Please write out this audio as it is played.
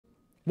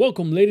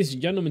Welcome, ladies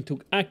and gentlemen,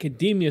 to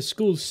Academia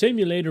School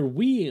Simulator.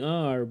 We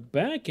are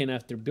back, and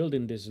after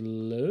building this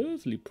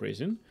lovely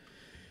prison,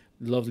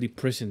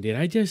 did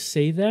I just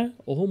say that?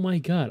 Oh my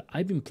god,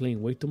 I've been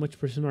playing way too much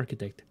Prison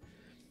Architect.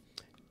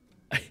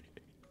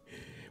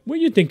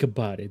 When you think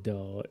about it,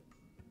 though,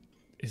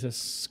 is a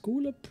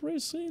school a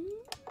prison?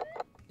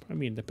 I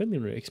mean,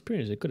 depending on your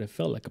experience, it could have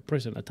felt like a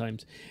prison at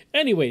times.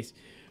 Anyways,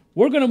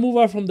 we're gonna move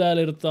on from that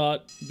little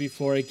thought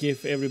before I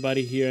give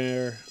everybody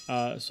here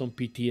some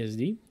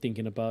PTSD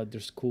thinking about their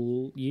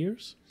school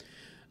years.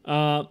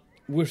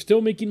 We're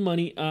still making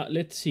money.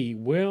 Let's see,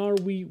 where are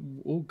we?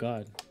 Oh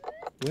God,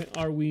 where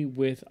are we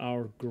with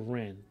our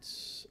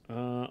grants?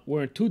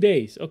 We're in 2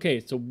 days.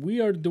 Okay, so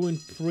we are doing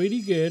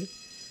pretty good.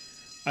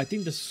 I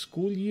think the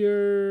school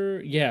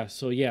year, yeah.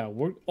 So yeah,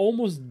 we're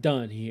almost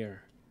done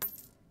here.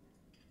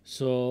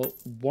 So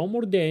one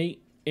more day,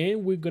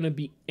 and we're gonna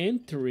be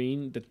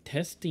entering the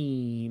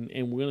testing,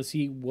 and we're gonna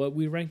see what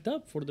we ranked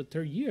up for the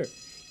 3rd year,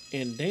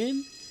 and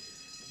then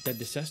the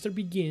disaster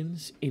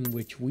begins, in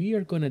which we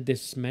are gonna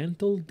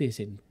dismantle this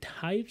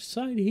entire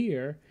site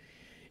here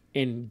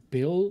and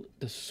build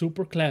the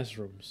super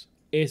classrooms.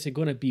 Is it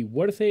gonna be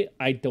worth it?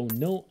 I don't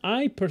know.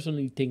 I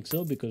personally think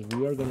so, because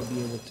we are gonna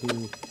be able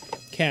to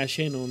cash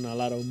in on a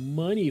lot of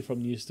money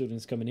from new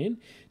students coming in,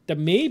 that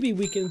maybe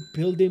we can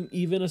build them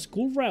even a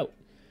school route.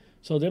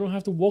 So they don't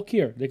have to walk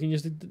here. They can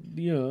just,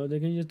 they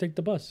can just take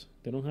the bus.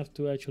 They don't have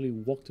to actually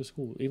walk to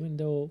school. Even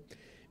though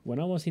when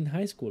I was in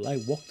high school,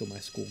 I walked to my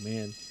school,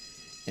 man.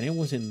 And it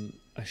wasn't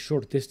a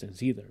short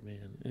distance either,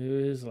 man.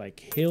 It was like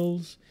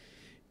hills.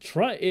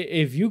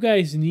 If you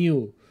guys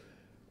knew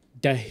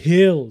the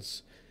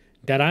hills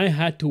that I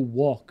had to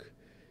walk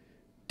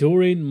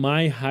during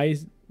my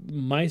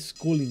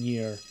schooling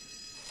year,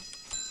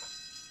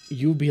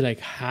 you'd be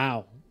like,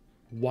 how?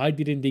 Why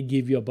didn't they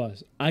give you a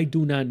bus? I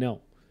do not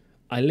know.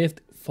 I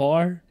lived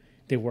far.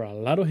 There were a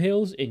lot of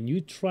hills, and you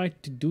try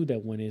to do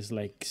that when it's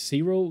like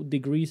 0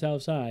 degrees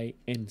outside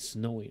and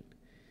snowing.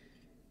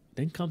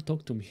 Then come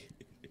talk to me.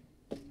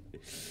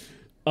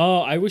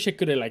 Oh, I wish I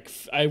could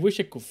I wish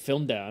I could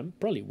film that. I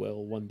probably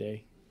will one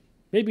day.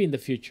 Maybe in the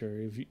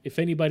future. If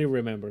anybody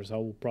remembers, I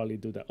will probably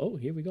do that. Oh,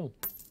 here we go.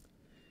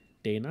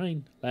 Day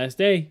 9. Last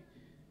day.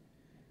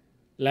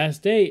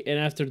 Last day, and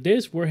after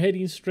this, we're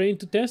heading straight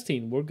into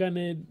testing. We're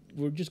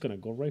just gonna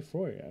go right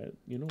for it.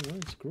 You know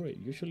what? Screw it.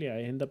 Usually,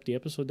 I end up the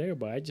episode there,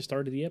 but I just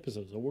started the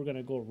episode, so we're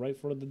gonna go right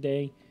for the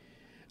day.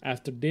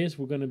 After this,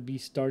 we're gonna be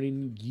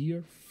starting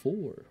year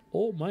 4.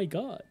 Oh my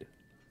god!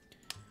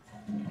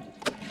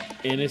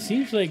 And it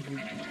seems like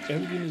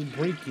everything is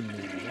breaking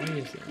now. Why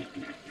is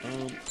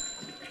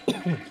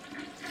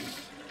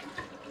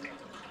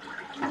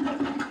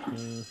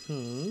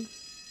it?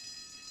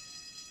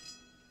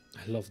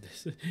 I love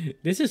this.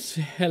 This is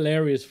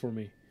hilarious for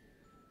me.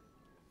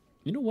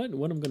 You know what?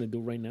 What I'm gonna do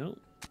right now,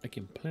 I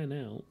can plan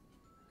out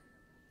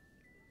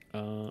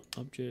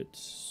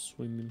objects,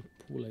 swimming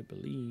pool, I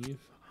believe.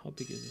 How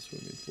big is the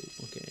swimming pool?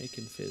 Okay, I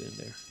can fit in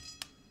there.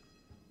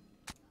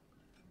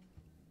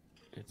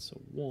 It's a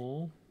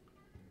wall.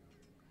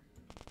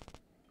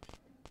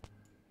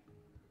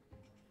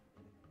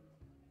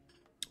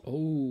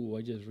 Oh,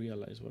 I just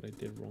realized what I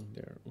did wrong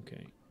there.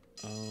 Okay.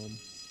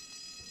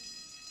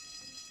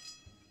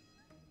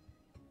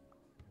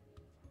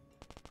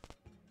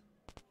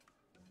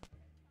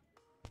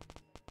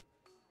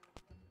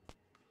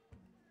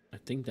 I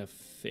think that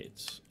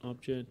fits.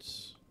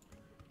 Objects.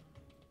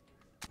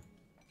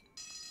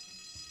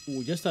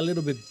 Ooh, just a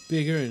little bit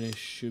bigger, and it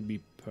should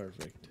be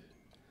perfect.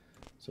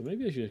 So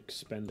maybe I should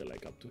expand it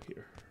like up to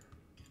here.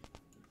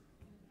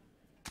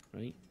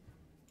 Right?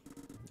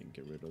 And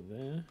get rid of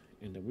that.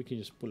 And then we can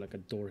just put like a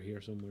door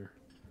here somewhere.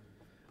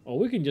 Oh,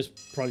 we can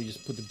just probably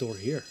just put the door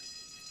here.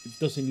 It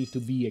doesn't need to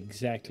be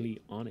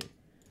exactly on it.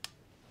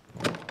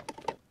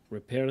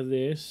 Repair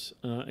this.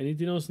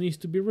 Anything else needs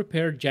to be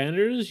repaired.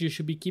 Janitors, you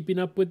should be keeping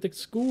up with the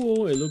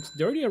school. It looks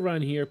dirty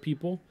around here,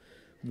 people.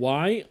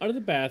 Why are the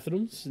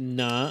bathrooms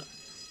not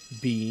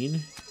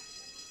being...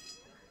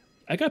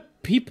 I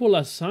got people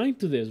assigned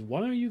to this.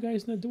 Why are you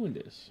guys not doing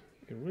this?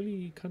 It's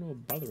really kind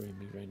of bothering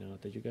me right now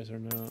that you guys are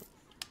not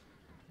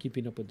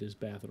keeping up with this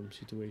bathroom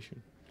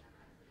situation.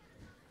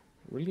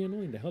 Really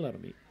annoying the hell out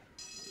of me.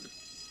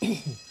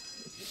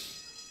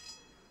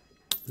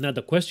 Now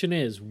the question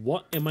is,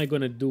 what am I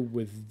gonna do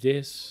with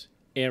this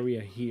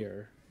area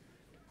here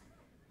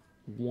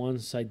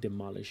once I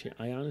demolish it?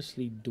 I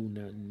honestly do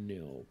not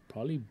know.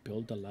 Probably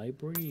build a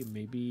library,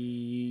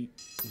 maybe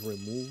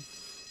remove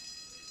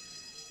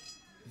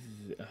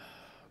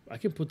I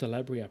can put the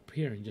library up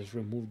here and just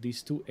remove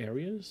these 2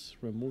 areas.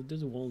 Remove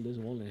this wall,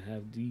 and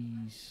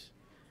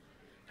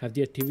have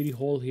the activity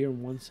hall here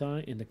on one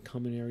side and the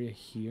common area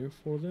here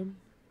for them.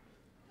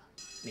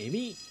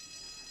 Maybe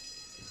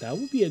that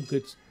would be a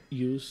good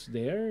use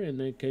there,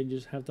 and I can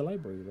just have the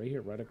library right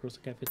here, right across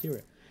the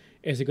cafeteria.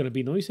 Is it going to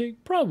be noisy?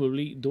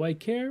 Probably. Do I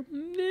care?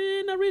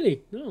 Nah, not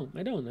really. No,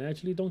 I don't. I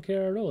actually don't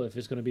care at all if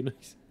it's going to be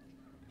noisy.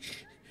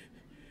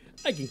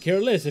 I can care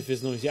less if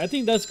it's noisy. I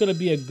think that's going to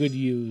be a good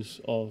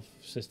use of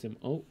system.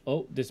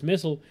 Oh,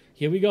 dismissal.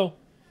 Here we go.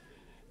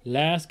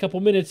 Last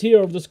couple minutes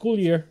here of the school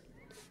year.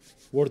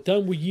 We're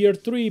done with year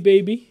 3,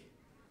 baby.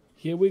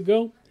 Here we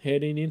go.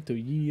 Heading into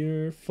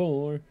year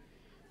 4.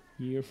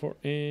 Year 4.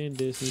 And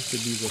this needs to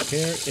be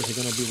repaired. Is it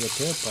going to be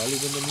repaired? Probably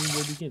when the new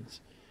year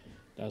begins.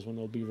 That's when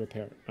it'll be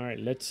repaired. Alright,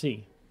 let's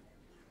see.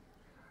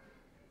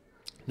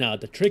 Now,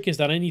 the trick is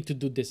that I need to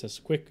do this as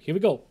quick. Here we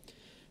go.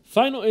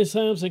 Final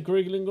exams and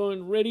curriculum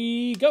going.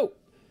 Ready, go.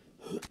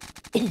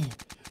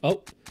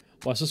 Oh,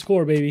 what's the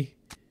score, baby?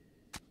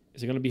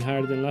 Is it going to be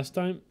higher than last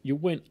time? You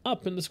went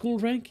up in the school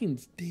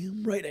rankings.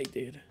 Damn right I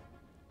did.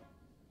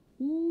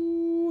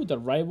 Ooh, the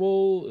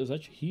rival is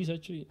actually, he's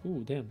actually,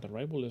 ooh, damn, the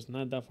rival is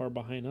not that far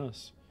behind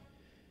us.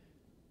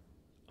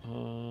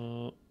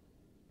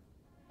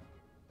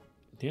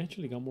 They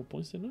actually got more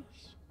points than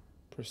us.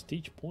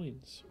 Prestige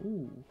points.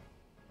 Ooh.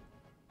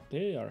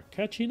 They are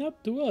catching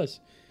up to us.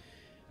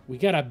 We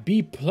got a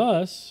B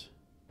plus.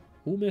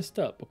 Who messed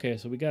up? Okay,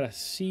 so we got a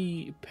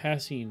C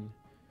passing.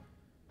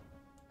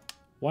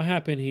 What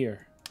happened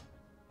here?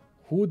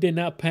 Who did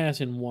not pass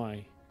and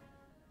why?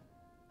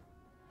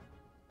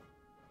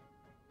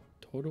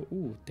 Total.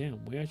 Ooh,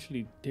 damn. We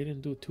actually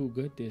didn't do too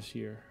good this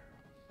year.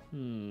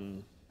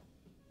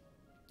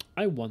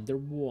 I wonder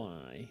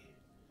why.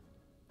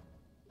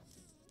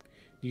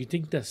 Do you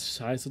think the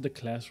size of the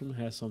classroom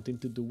has something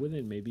to do with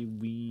it? Maybe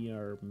we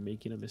are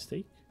making a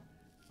mistake?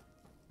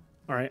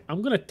 Alright,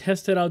 I'm going to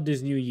test it out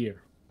this new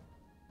year.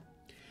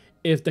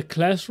 If the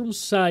classroom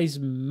size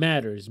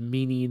matters,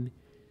 meaning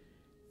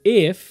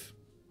if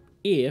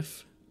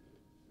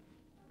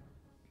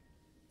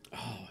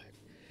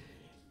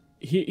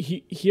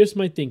here's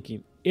my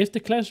thinking. If the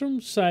classroom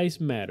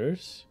size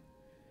matters,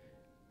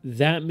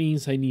 that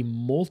means I need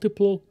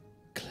multiple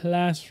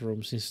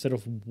classrooms instead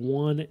of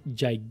one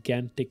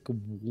gigantic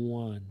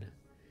one,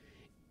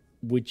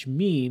 which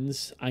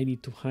means I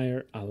need to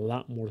hire a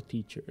lot more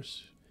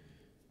teachers.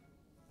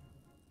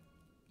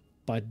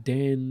 But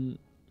then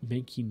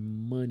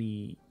making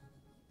money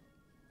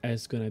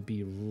is gonna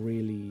be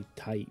really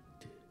tight.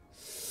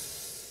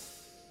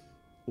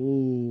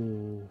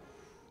 Ooh,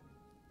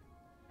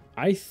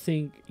 I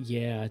think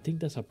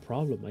that's a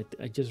problem.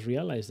 I just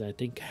realized that. I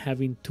think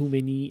having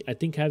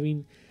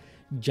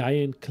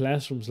giant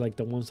classrooms like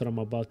the ones that I'm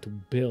about to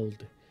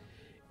build,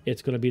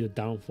 it's going to be the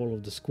downfall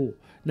of the school.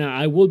 Now,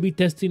 I will be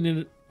testing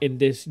it in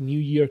this new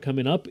year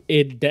coming up.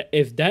 If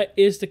that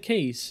is the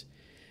case,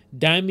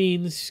 that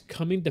means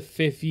coming the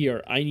 5th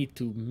year, I need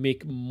to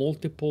make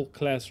multiple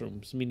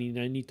classrooms, meaning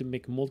I need to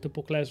make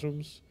multiple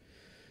classrooms,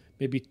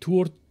 maybe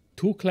two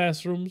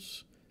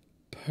classrooms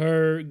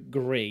per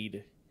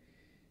grade,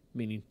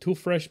 meaning 2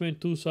 freshmen,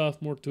 2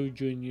 sophomore, 2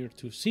 junior,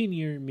 2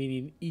 senior,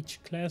 meaning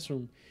each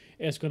classroom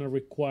is going to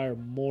require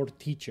more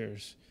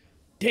teachers.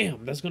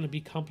 Damn, that's going to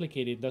be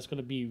complicated. That's going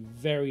to be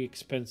very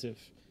expensive.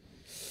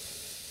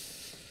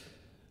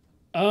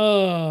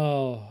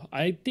 Oh,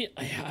 I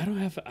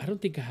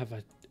don't think I have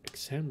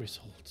exam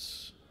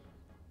results.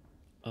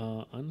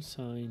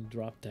 Unsigned,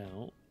 dropped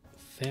out,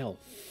 failed.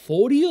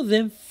 40 of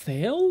them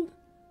failed?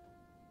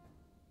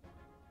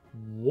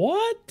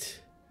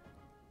 What?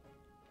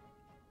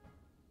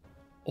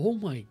 Oh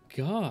my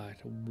god,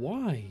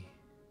 why?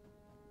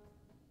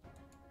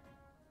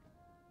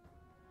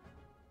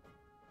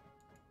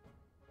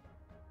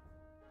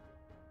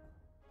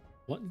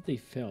 What did they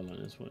fail on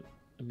this one?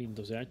 I mean,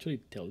 does it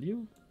actually tell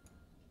you?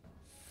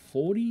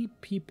 40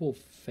 people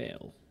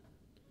fail.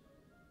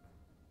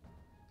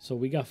 So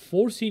we got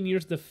 4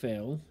 seniors that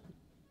fail.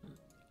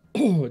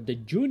 The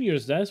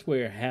juniors, that's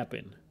where it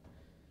happened.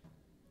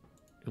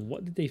 And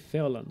what did they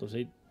fail on? Does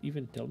it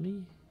even tell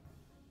me?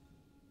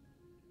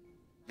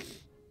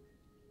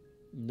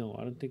 No,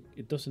 I don't think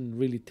it doesn't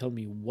really tell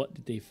me what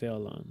did they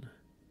fail on.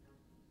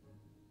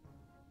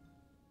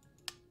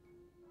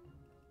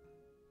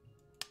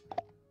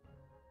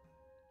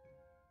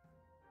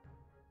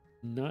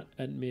 Not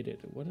admitted.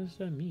 What does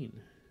that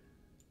mean?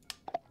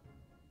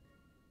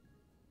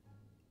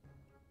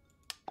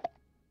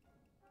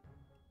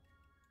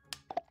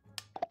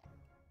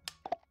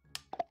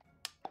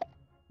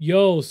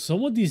 Yo,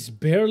 some of these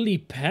barely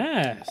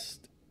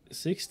passed.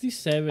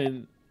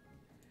 67.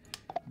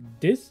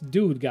 This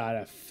dude got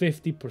a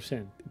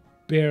 50%.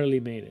 Barely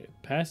made it.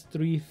 Passed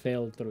 3,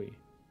 failed 3.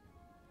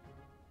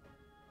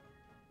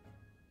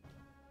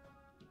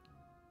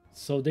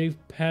 So they've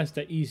passed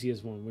the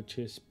easiest one, which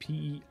is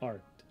PE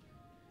Art.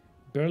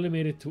 Barely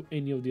made it to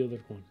any of the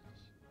other ones.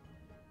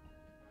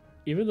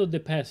 Even though they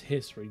passed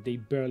history, they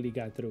barely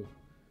got through.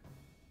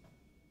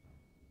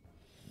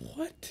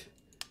 What?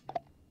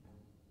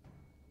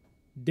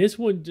 This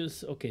one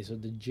just... Okay, so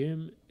the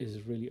gym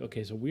is really...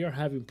 Okay, so we are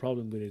having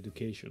problem with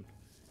education.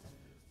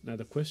 Now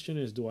the question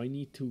is, do I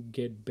need to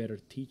get better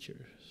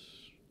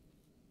teachers?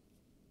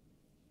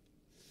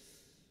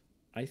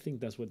 I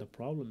think that's what the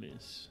problem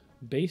is.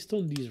 Based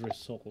on these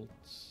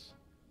results...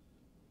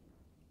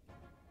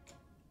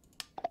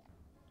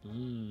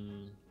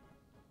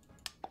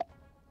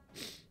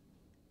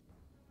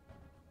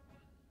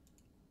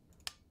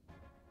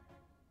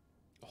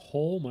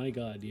 Oh my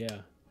god,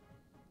 yeah.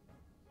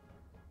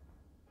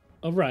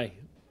 Alright.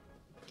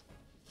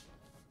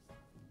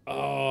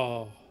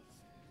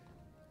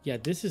 Yeah,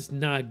 this is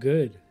not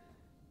good.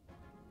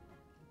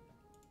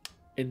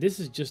 And this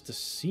is just the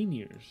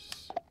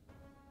seniors.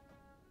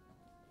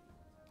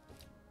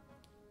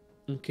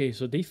 Okay,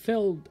 so they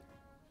failed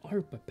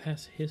art but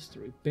passed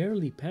history.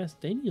 Barely passed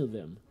any of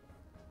them.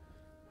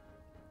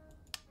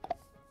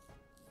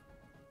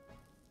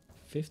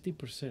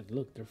 50%.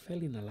 Look, they're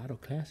failing a lot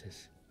of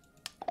classes.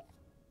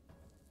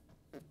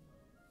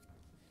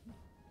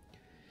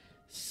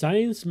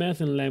 Science,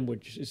 math, and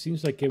language. It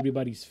seems like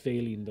everybody's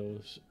failing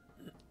those.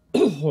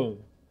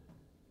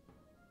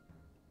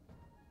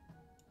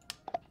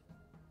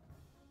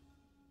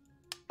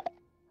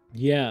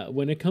 Yeah,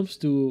 when it comes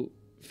to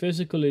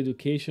physical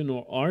education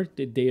or art,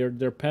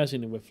 they're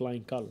passing it with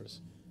flying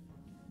colors.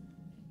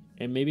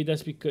 And maybe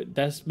that's because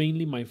that's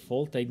mainly my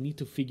fault. I need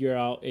to figure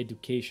out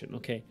education.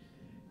 Okay.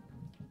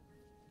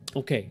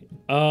 Okay.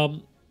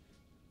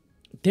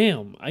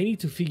 Damn, I need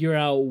to figure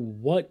out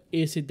what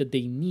is it that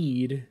they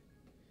need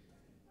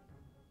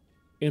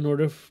in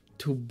order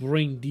to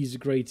bring these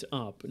grades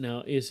up.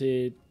 Now, is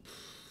it...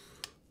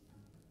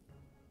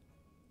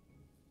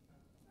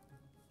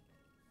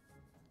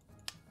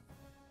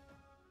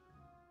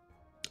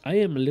 I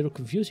am a little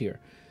confused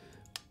here.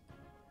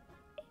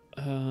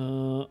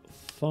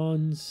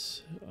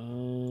 Funds,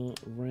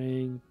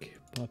 rank,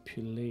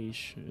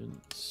 population,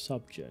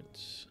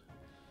 subjects.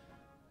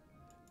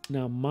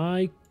 Now,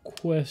 my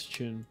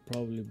question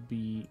probably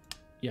be...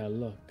 Yeah,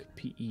 look,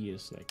 PE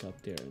is like up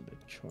there in the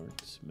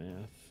charts.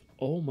 Math.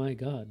 Oh my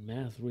god,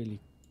 math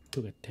really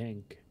took a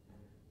tank.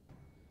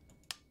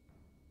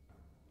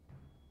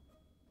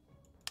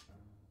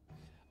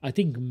 I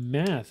think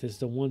math is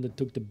the one that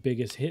took the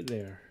biggest hit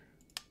there.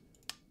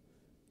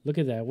 Look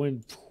at that,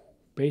 went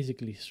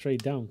basically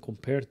straight down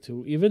compared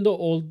to, even though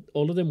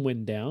all of them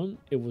went down,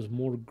 it was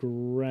more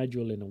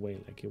gradual in a way.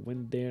 Like it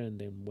went there and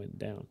then went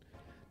down.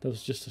 That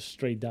was just a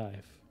straight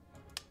dive.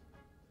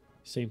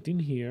 Same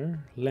thing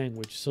here,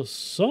 language. So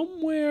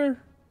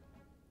somewhere...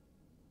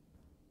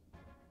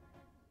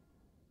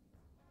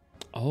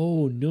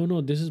 Oh, no,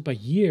 this is by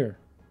year.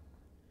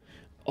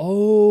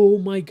 Oh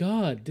my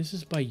god, this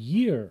is by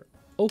year.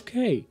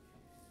 Okay.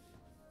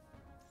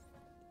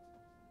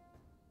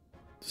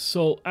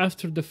 So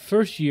after the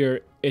first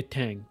year, it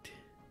tanked.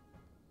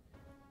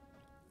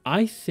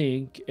 I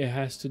think it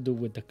has to do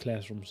with the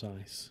classroom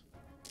size.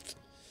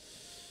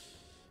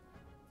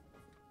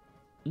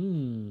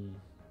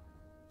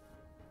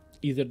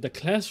 Either the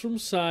classroom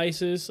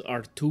sizes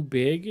are too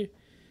big,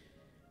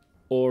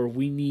 or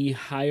we need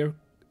higher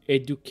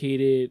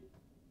educated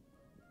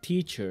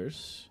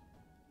teachers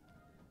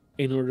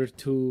in order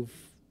to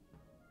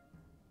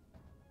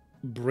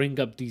bring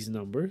up these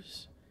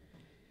numbers,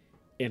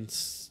 and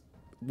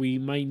we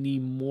might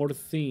need more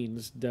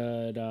things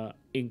that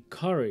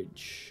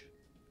encourage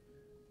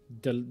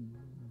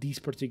these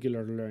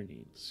particular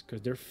learnings,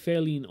 because they're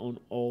failing on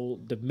all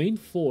the main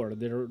four.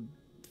 They're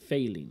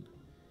failing.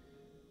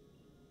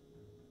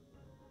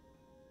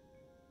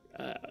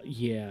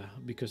 Yeah,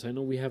 because I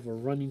know we have a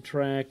running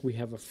track, we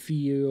have a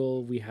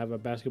field, we have a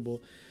basketball,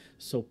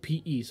 so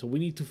PE. So we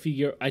need to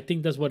figure. I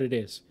think that's what it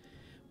is.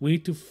 We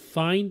need to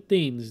find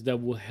things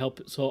that will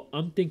help. So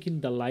I'm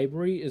thinking the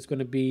library is going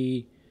to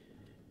be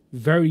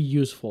very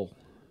useful.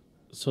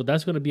 So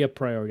that's going to be a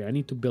priority. I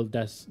need to build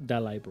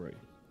that library.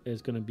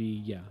 It's going to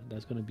be, yeah,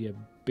 that's going to be a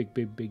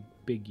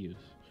big use.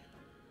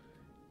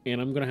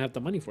 And I'm going to have the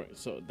money for it.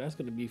 So that's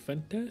going to be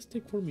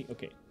fantastic for me.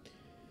 Okay.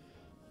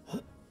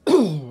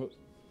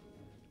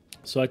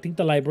 So I think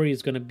the library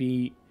is going to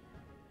be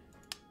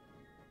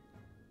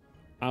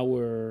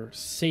our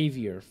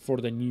savior for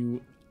the new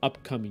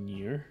upcoming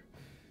year.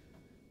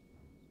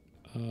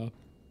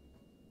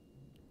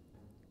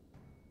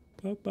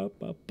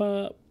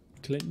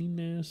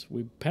 Cleanliness.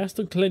 We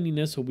passed on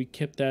cleanliness, so we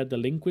kept that.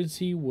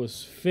 Delinquency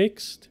was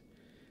fixed.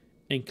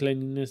 And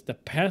cleanliness, the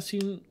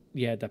passing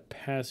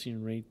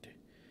rate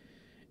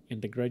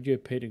and the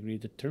graduate pedigree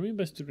determined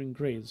by student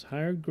grades.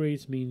 Higher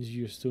grades means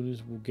your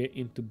students will get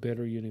into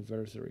better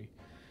university.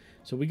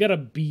 So we gotta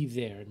be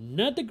there.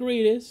 Not the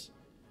greatest.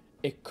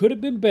 It could have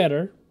been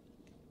better,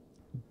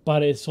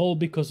 but it's all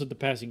because of the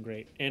passing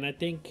grade. And I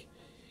think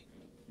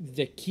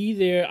the key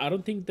there, I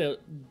don't think the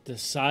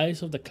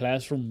size of the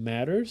classroom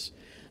matters.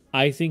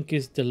 I think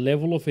it's the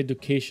level of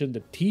education,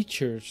 the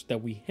teachers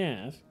that we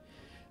have.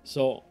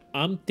 So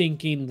I'm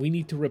thinking we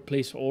need to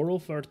replace all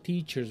of our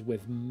teachers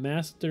with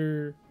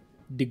master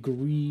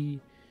degree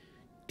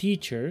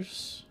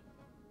teachers.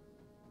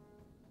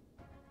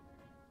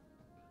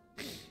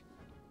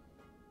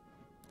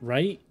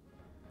 Right?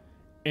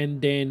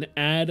 And then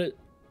add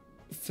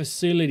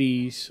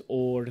facilities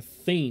or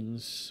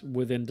things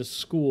within the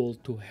school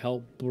to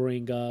help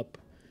bring up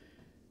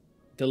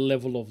the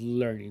level of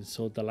learning.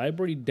 So the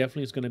library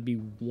definitely is going to be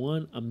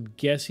one. I'm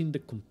guessing the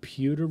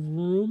computer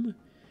room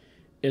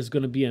is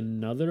going to be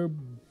another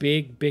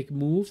big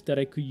move that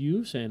I could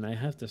use, and I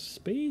have the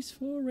space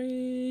for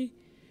it.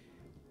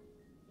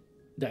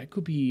 That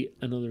could be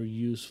another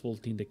useful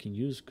thing they can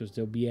use, because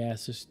there'll be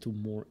access to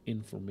more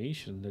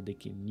information that they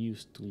can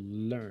use to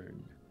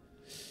learn.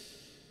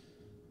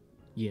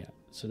 Yeah,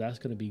 so that's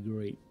gonna be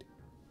great.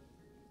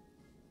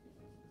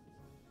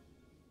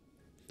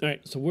 All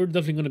right, so we're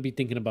definitely gonna be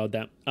thinking about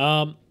that.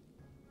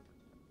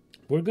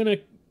 We're gonna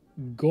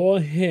go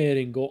ahead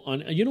and go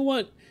on. You know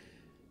what?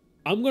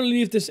 I'm gonna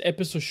leave this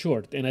episode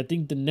short, and I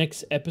think the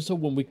next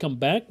episode, when we come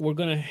back, we're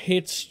gonna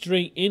head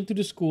straight into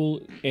the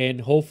school,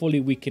 and hopefully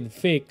we can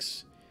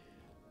fix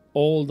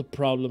all the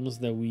problems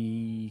that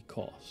we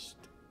caused.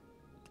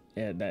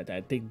 Yeah,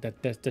 I think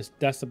that's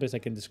the best I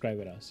can describe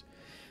it as.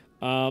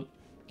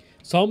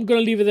 So I'm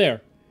gonna leave it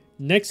there.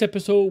 Next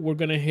episode, we're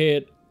gonna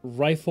hit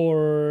right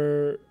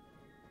for.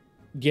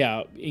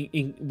 Yeah,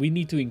 we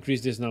need to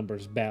increase these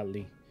numbers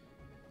badly.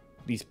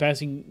 The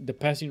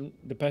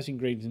passing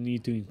grades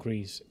need to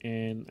increase,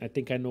 and I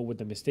think I know what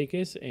the mistake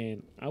is,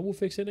 and I will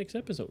fix it next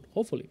episode,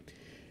 hopefully.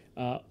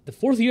 The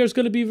fourth year is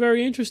going to be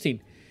very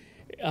interesting.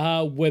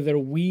 Whether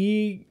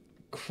we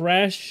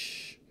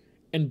crash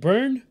and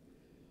burn,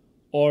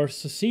 or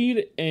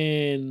succeed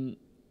and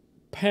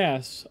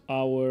pass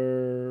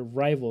our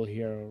rival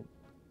here,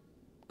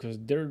 because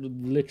they're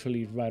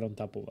literally right on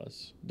top of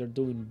us. They're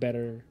doing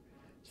better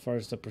as far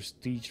as the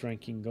prestige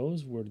ranking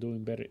goes. We're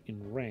doing better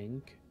in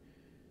rank.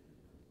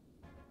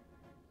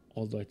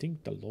 Although I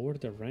think the lower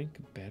the rank,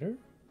 better. Is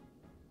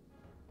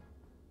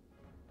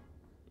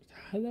that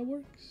how that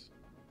works?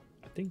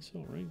 I think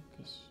so, right?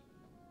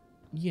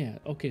 Yeah,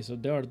 okay, so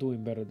they are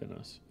doing better than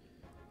us.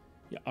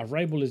 Yeah, our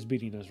rival is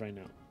beating us right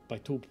now by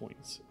 2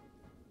 points.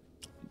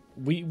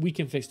 We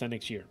can fix that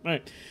next year. All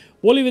right,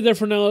 we'll leave it there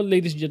for now,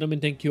 ladies and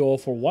gentlemen. Thank you all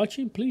for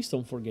watching. Please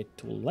don't forget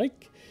to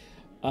like,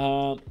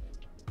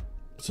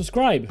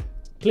 subscribe,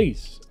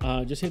 please.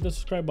 Just hit the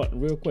subscribe button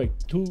real quick.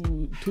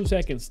 2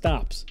 seconds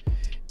tops.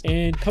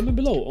 And comment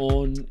below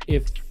on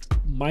if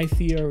my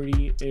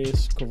theory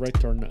is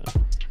correct or not.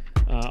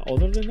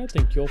 Other than that,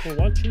 thank you all for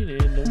watching,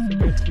 and don't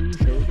forget to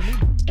share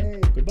with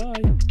them.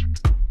 Goodbye.